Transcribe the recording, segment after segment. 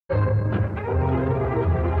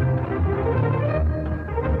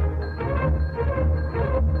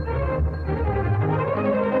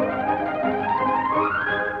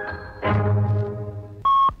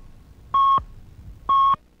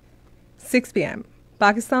6 p.m.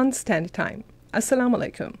 Pakistan Standard Time. Assalamu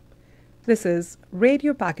alaikum. This is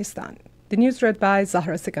Radio Pakistan. The news read by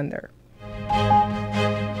Zahra Sikandar.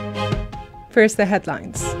 First, the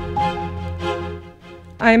headlines.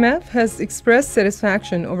 IMF has expressed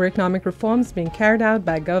satisfaction over economic reforms being carried out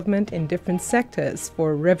by government in different sectors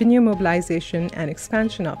for revenue mobilization and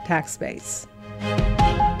expansion of tax base.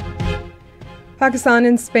 Pakistan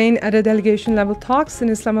and Spain at a delegation-level talks in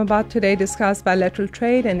Islamabad today discuss bilateral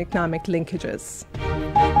trade and economic linkages.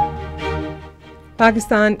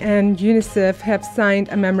 Pakistan and UNICEF have signed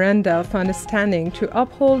a memoranda of understanding to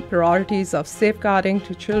uphold priorities of safeguarding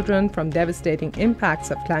to children from devastating impacts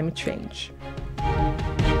of climate change.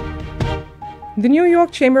 The New York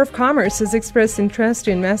Chamber of Commerce has expressed interest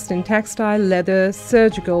to invest in textile, leather,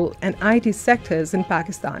 surgical, and IT sectors in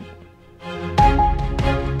Pakistan.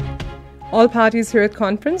 All parties here at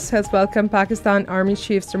conference has welcomed Pakistan Army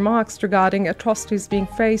Chief's remarks regarding atrocities being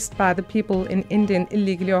faced by the people in Indian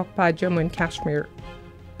illegally occupied Jammu and Kashmir.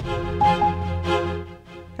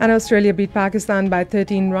 And Australia beat Pakistan by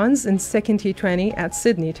 13 runs in second T20 at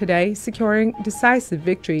Sydney today, securing decisive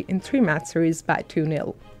victory in 3-match series by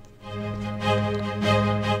 2-0.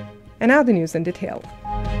 And now the news in detail.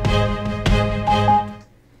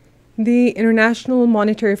 The International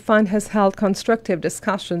Monetary Fund has held constructive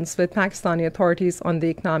discussions with Pakistani authorities on the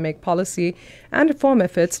economic policy and reform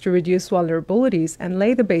efforts to reduce vulnerabilities and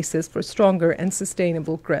lay the basis for stronger and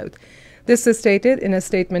sustainable growth. This is stated in a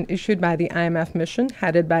statement issued by the IMF mission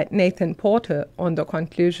headed by Nathan Porter on the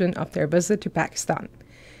conclusion of their visit to Pakistan.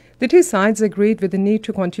 The two sides agreed with the need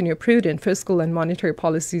to continue prudent fiscal and monetary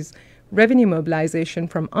policies, revenue mobilization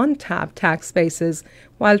from untapped tax bases,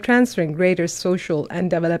 while transferring greater social and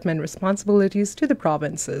development responsibilities to the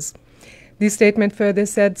provinces. The statement further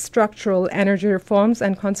said structural energy reforms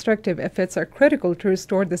and constructive efforts are critical to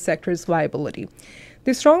restore the sector's viability.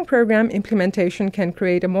 The strong program implementation can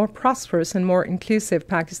create a more prosperous and more inclusive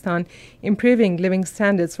Pakistan, improving living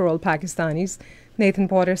standards for all Pakistanis. Nathan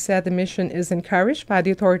Porter said the mission is encouraged by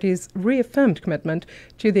the authorities' reaffirmed commitment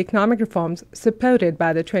to the economic reforms supported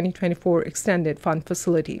by the 2024 Extended Fund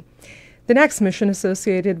Facility. The next mission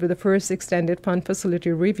associated with the first Extended Fund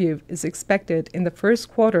Facility review is expected in the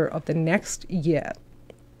first quarter of the next year.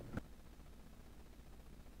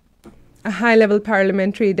 A high-level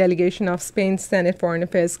parliamentary delegation of Spain's Senate Foreign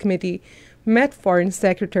Affairs Committee met Foreign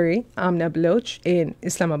Secretary Amna Baloch in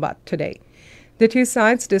Islamabad today. The two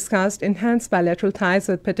sides discussed enhanced bilateral ties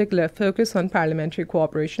with particular focus on parliamentary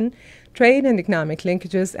cooperation, trade and economic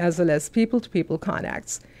linkages, as well as people-to-people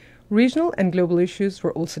contacts. Regional and global issues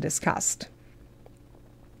were also discussed.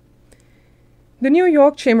 The New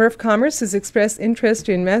York Chamber of Commerce has expressed interest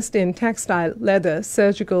to invest in textile, leather,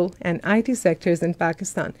 surgical, and IT sectors in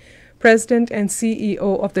Pakistan. President and CEO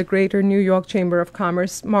of the Greater New York Chamber of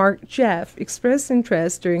Commerce, Mark Jeff, expressed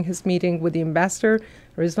interest during his meeting with the ambassador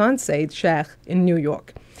Rizwan Saeed Sheikh in New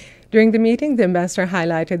York. During the meeting, the ambassador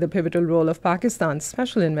highlighted the pivotal role of Pakistan's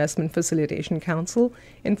Special Investment Facilitation Council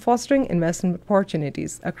in fostering investment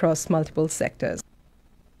opportunities across multiple sectors.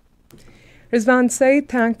 Rizwan Saeed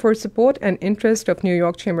thanked for support and interest of New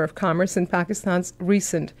York Chamber of Commerce in Pakistan's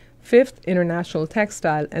recent 5th International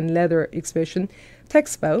Textile and Leather Exhibition,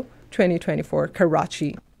 Texpo 2024,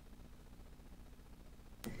 Karachi.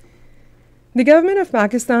 The government of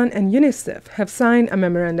Pakistan and UNICEF have signed a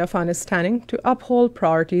memorandum of understanding to uphold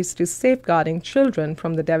priorities to safeguarding children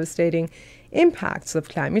from the devastating impacts of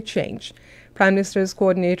climate change. Prime Minister's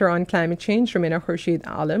coordinator on climate change, Rumina Khurshid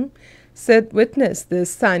Alam, said witnessed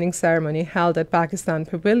this signing ceremony held at Pakistan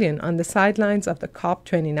Pavilion on the sidelines of the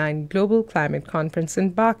COP29 Global Climate Conference in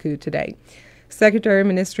Baku today. Secretary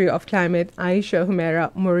Ministry of Climate Aisha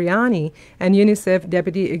Humaira Muriani and UNICEF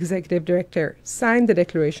Deputy Executive Director signed the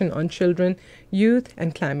Declaration on Children, Youth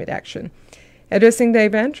and Climate Action. Addressing the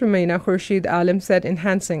event, Rumina Khurshid Alam said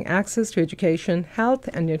enhancing access to education, health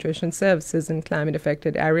and nutrition services in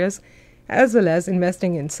climate-affected areas, as well as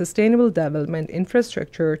investing in sustainable development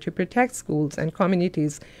infrastructure to protect schools and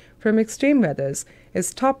communities from extreme weathers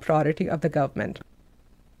is top priority of the government.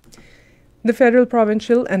 The federal,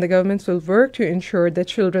 provincial and the governments will work to ensure that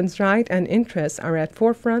children's rights and interests are at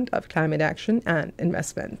forefront of climate action and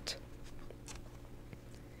investment.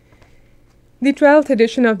 The 12th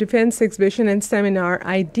edition of Defense Exhibition and Seminar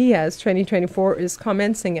Ideas 2024 is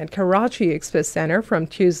commencing at Karachi Expo Center from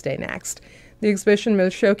Tuesday next. The exhibition will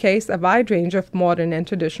showcase a wide range of modern and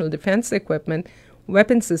traditional defense equipment,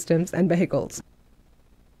 weapon systems and vehicles.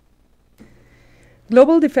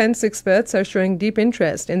 Global defense experts are showing deep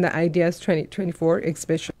interest in the Ideas 2024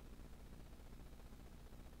 exhibition.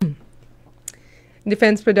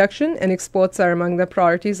 Defense production and exports are among the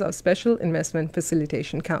priorities of Special Investment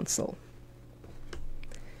Facilitation Council.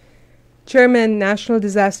 Chairman, National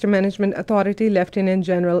Disaster Management Authority Lieutenant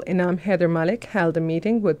General Inam Haider Malik held a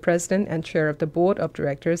meeting with President and Chair of the Board of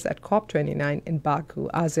Directors at COP29 in Baku,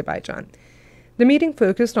 Azerbaijan. The meeting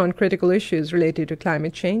focused on critical issues related to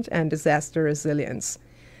climate change and disaster resilience.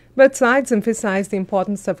 Both sides emphasized the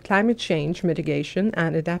importance of climate change mitigation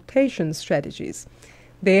and adaptation strategies.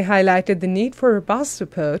 They highlighted the need for robust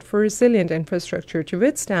support for resilient infrastructure to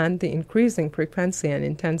withstand the increasing frequency and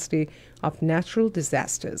intensity of natural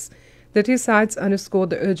disasters. The two sides underscored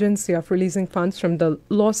the urgency of releasing funds from the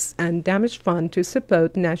Loss and Damage Fund to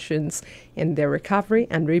support nations in their recovery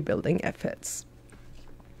and rebuilding efforts.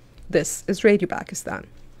 This is Radio Pakistan.